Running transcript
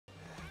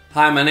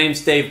Hi, my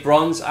name's Dave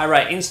Brons. I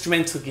write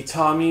instrumental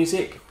guitar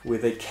music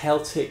with a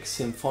Celtic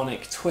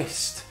symphonic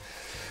twist.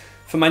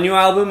 For my new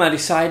album, I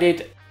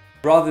decided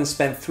rather than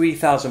spend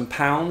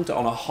 £3,000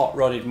 on a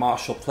hot-rodded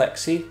Marshall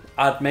Plexi,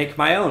 I'd make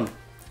my own.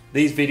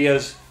 These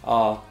videos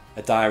are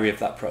a diary of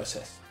that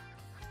process.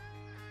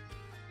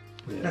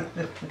 Yeah.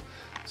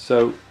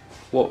 So,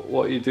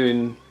 what are you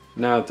doing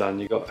now, Dan?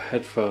 You've got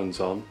headphones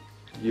on.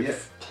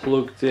 You've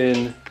plugged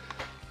in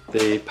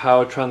the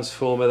power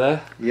transformer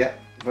there. Yeah,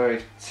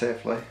 very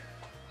safely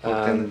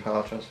plugged in the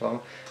power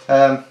transformer.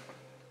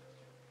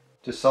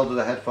 Just solder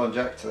the headphone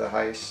jack to the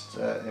highest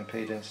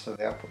impedance of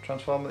the output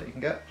transformer that you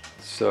can get.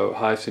 So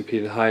highest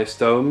impedance, highest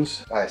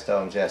ohms? Highest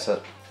ohms, yeah,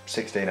 so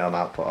 16 ohm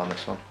output on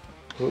this one.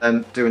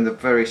 And doing the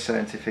very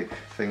scientific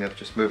thing of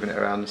just moving it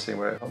around and seeing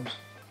where it hums.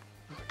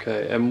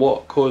 Okay, and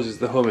what causes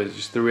the hum? Is it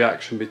just the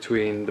reaction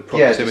between the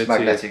proximity? Yeah, just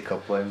magnetic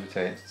coupling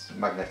between its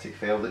magnetic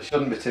field. It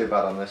shouldn't be too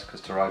bad on this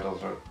because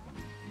toroidals are a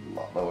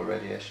lot lower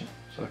radiation.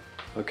 So.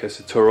 Okay,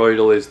 so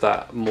toroidal is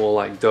that more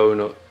like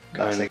donut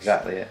kind That's of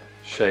exactly it.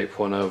 shape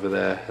one over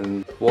there.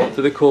 And what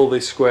do they call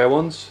these square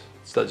ones?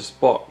 Is that just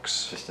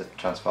box? Just a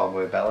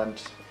transformer with bell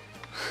ends.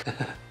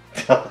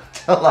 Don't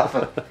laugh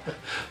at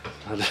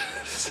it.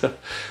 So,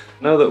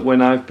 I know that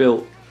when I've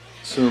built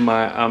some of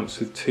my amps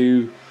with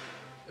two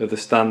of the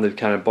standard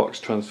kind of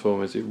box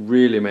transformers, it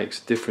really makes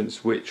a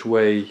difference which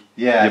way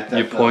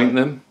you point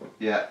them.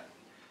 Yeah,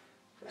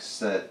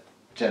 it's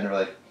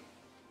generally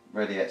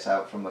radiates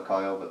out from the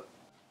coil, but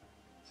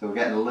so we're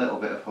getting a little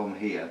bit of hum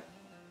here.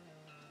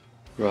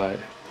 Right.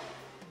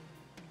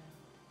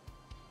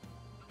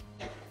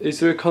 Is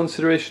there a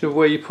consideration of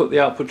where you put the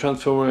output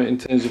transformer in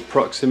terms of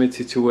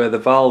proximity to where the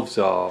valves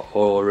are,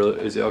 or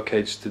is it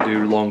okay just to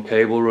do long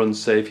cable runs?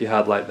 Say if you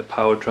had like the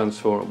power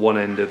transformer at one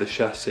end of the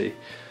chassis.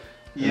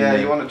 Yeah,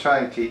 you want to try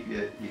and keep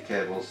your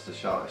cables the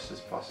shortest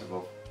as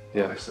possible.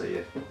 Yeah. Obviously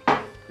you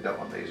don't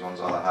want these ones,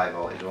 or the high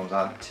voltage ones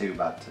aren't too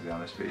bad to be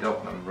honest, but you don't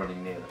want them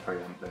running near the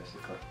preamp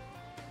basically.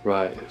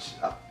 Right. Which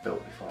I've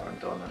built before and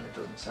done and it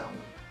doesn't sound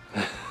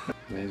good.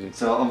 Amazing.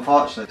 So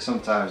unfortunately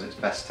sometimes it's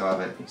best to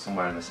have it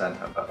somewhere in the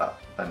centre, but that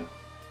then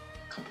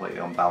completely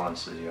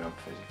unbalances your amp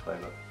physically.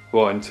 But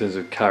what, in terms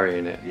of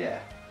carrying it? yeah,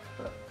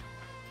 but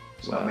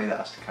it's not me that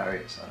has to carry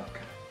it, so I don't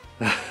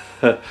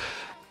care.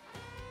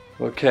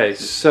 Okay,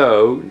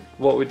 so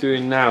what we're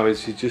doing now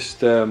is you're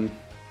just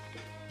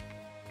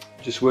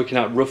working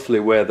out roughly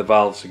where the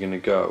valves are going to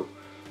go.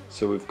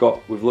 So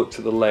we've looked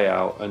at the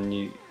layout, and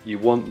you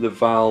want the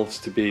valves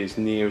to be as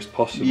near as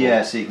possible.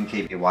 Yeah, so you can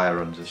keep your wire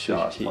runs as short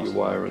as possible. Keep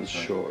your wire runs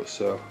short.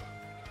 So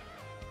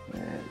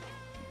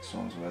this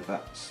one's where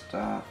that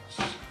starts.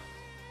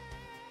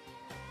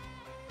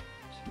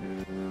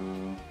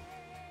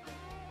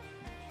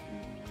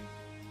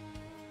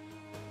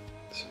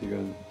 So you're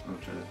going. I'm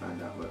trying to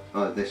find out what.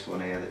 Oh, this one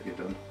here that you've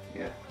done.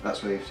 Yeah,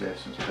 that's where you've saved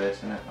some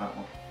space in it. That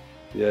one.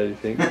 Yeah, you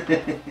think?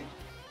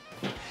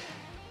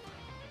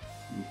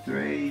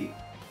 3.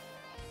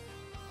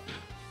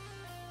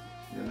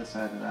 The other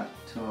side of that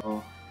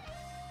toe.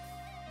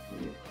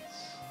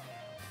 It's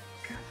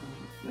cathode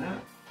like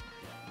that.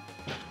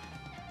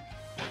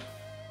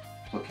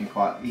 It's looking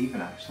quite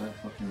even actually.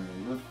 It's looking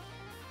really good.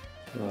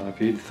 Oh, I've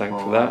been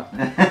thankful for that.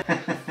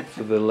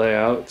 For the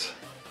layout.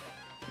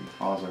 It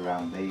falls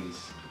around these,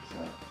 so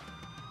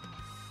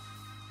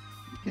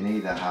you can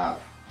either have.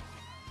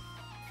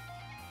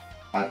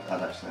 I'd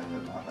actually have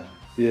it like that.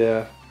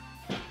 Yeah.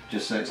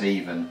 Just so it's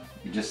even.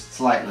 You're just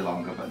slightly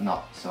longer, but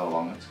not so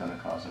long it's going to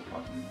cause a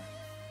problem.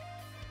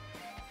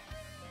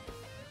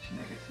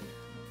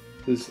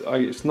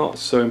 It's not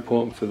so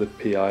important for the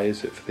PI,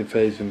 is it, for the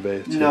phase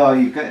inverter? No,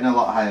 you're getting a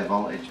lot higher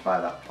voltage by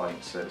that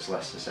point, so it's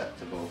less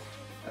susceptible.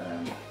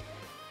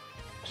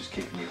 Just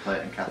keeping your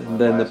plate and cathode. And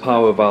then the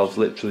power valves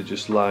literally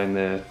just lying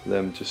there,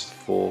 them just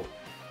for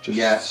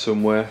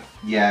somewhere.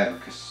 Yeah,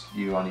 because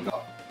you only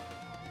got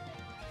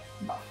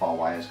about 4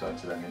 wires going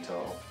to them in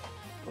total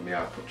from the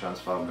output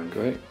transformer and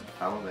the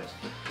power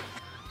basically.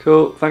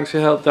 Cool, thanks for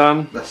your help,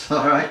 Dan. That's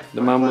alright.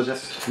 The man with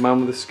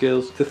the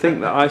skills. To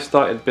think that I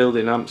started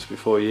building amps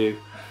before you.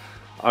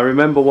 I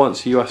remember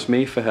once you asked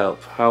me for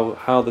help.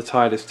 How the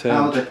tide has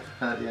turned.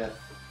 Yeah.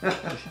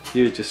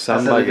 You were just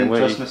sandbagging, weren't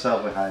you? I trust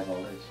myself with high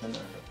voltage, didn't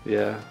I?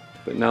 Yeah,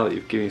 but now that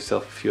you've given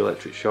yourself a few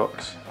electric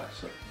shocks,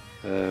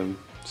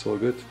 it's all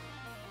good.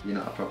 You're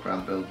not a proper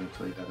amp builder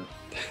until you've had a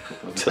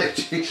couple of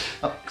electric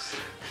shocks.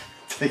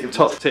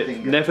 Top tip,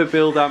 never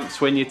build amps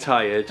when you're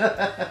tired.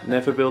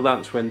 Never build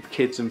amps when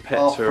kids and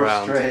pets are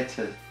around.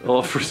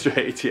 Or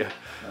frustrated, yeah.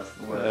 That's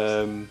the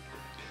worst.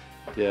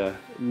 Yeah,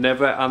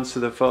 never answer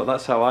the phone.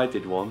 That's how I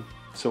did one.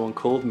 Someone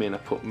called me and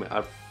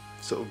I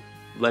sort of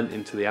leant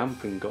into the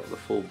amp and got the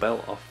full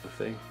belt off the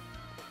thing.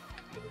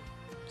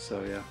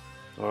 So yeah,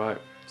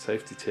 alright,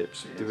 safety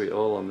tips, do it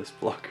all on this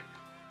block.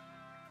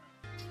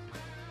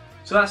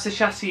 So that's the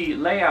chassis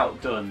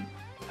layout done.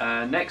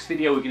 Next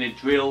video we're going to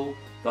drill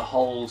the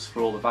holes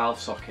for all the valve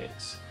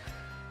sockets.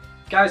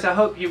 Guys, I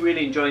hope you're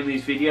really enjoying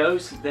these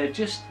videos. They're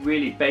just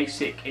really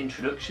basic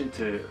introduction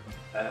to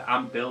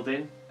amp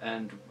building.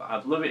 and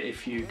I'd love it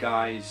if you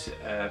guys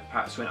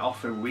perhaps went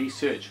off and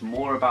researched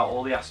more about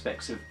all the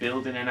aspects of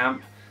building an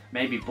amp,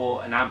 maybe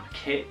bought an amp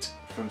kit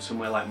from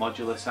somewhere like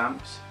Modulus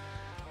Amps.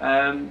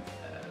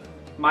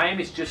 My aim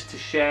is just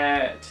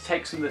to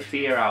take some of the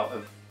fear out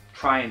of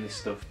trying this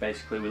stuff.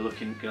 Basically, we're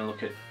going to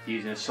look at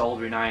using a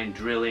soldering iron,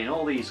 drilling,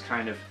 all these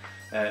kind of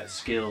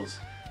skills.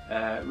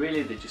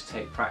 Really, they just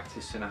take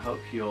practice, and I hope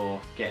you're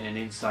getting an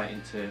insight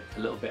into a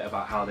little bit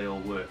about how they all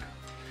work.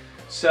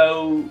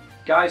 So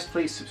guys,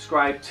 please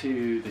subscribe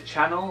to the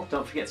channel.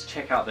 Don't forget to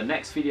check out the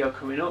next video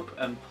coming up,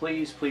 and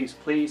please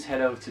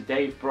head over to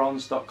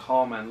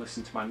davebrons.com and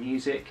listen to my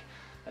music.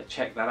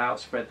 Check that out,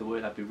 spread the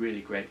word, I'd be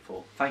really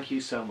grateful. Thank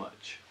you so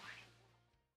much.